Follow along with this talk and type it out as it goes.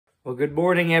Well, good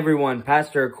morning, everyone.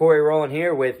 Pastor Corey Rowland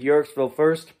here with Yorksville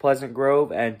First, Pleasant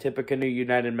Grove, and Tippecanoe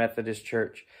United Methodist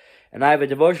Church. And I have a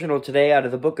devotional today out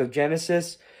of the book of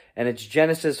Genesis, and it's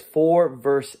Genesis 4,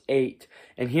 verse 8.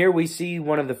 And here we see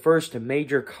one of the first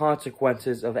major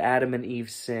consequences of Adam and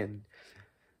Eve's sin.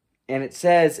 And it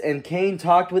says, "And Cain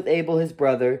talked with Abel his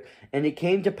brother, and it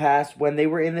came to pass, when they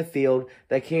were in the field,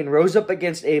 that Cain rose up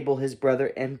against Abel his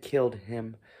brother, and killed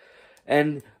him."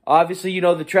 And obviously, you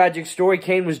know the tragic story.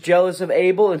 Cain was jealous of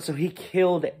Abel, and so he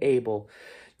killed Abel.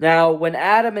 Now, when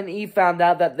Adam and Eve found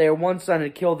out that their one son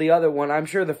had killed the other one, I'm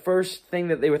sure the first thing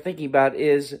that they were thinking about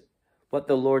is what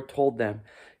the Lord told them.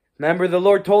 Remember, the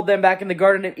Lord told them back in the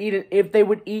Garden of Eden, if they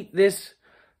would eat this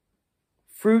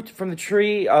fruit from the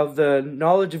tree of the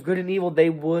knowledge of good and evil, they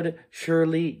would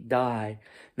surely die.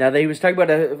 Now, they was talking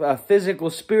about a physical,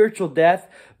 spiritual death,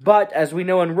 but as we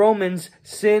know in Romans,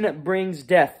 sin brings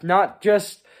death. Not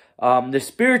just the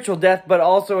spiritual death, but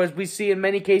also, as we see in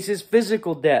many cases,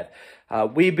 physical death.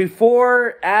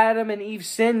 Before Adam and Eve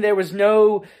sinned, there was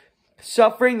no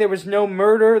suffering, there was no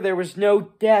murder, there was no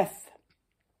death.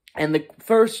 And the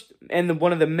first and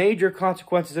one of the major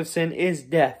consequences of sin is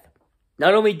death.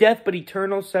 Not only death, but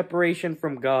eternal separation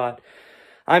from God.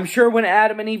 I'm sure when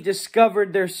Adam and Eve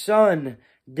discovered their son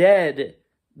dead,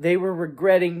 they were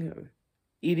regretting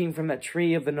eating from that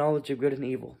tree of the knowledge of good and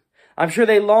evil. I'm sure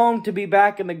they longed to be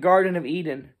back in the Garden of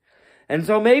Eden. And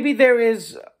so maybe there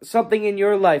is something in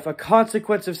your life, a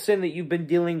consequence of sin that you've been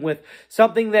dealing with,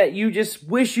 something that you just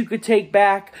wish you could take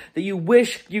back, that you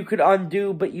wish you could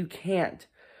undo, but you can't.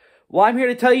 Well, I'm here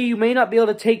to tell you, you may not be able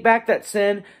to take back that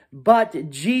sin, but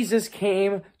Jesus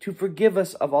came to forgive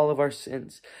us of all of our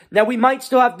sins. Now, we might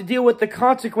still have to deal with the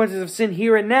consequences of sin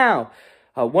here and now.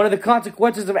 One of the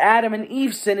consequences of Adam and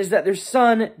Eve's sin is that their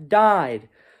son died.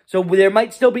 So there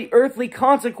might still be earthly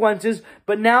consequences,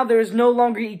 but now there is no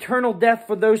longer eternal death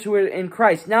for those who are in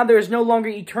Christ. Now there is no longer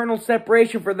eternal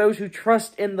separation for those who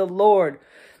trust in the Lord.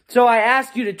 So I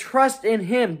ask you to trust in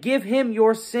Him. Give Him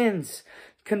your sins.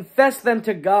 Confess them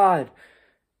to God,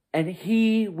 and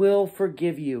He will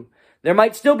forgive you. There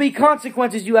might still be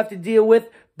consequences you have to deal with,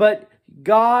 but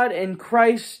God and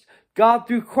Christ, God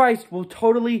through Christ will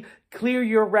totally clear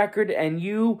your record, and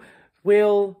you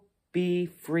will be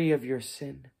free of your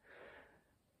sin.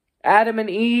 Adam and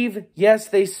Eve, yes,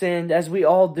 they sinned, as we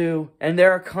all do, and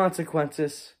there are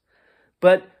consequences.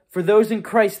 But for those in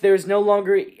Christ, there is no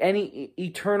longer any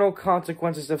eternal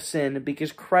consequences of sin,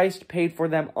 because Christ paid for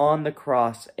them on the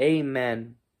cross.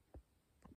 Amen.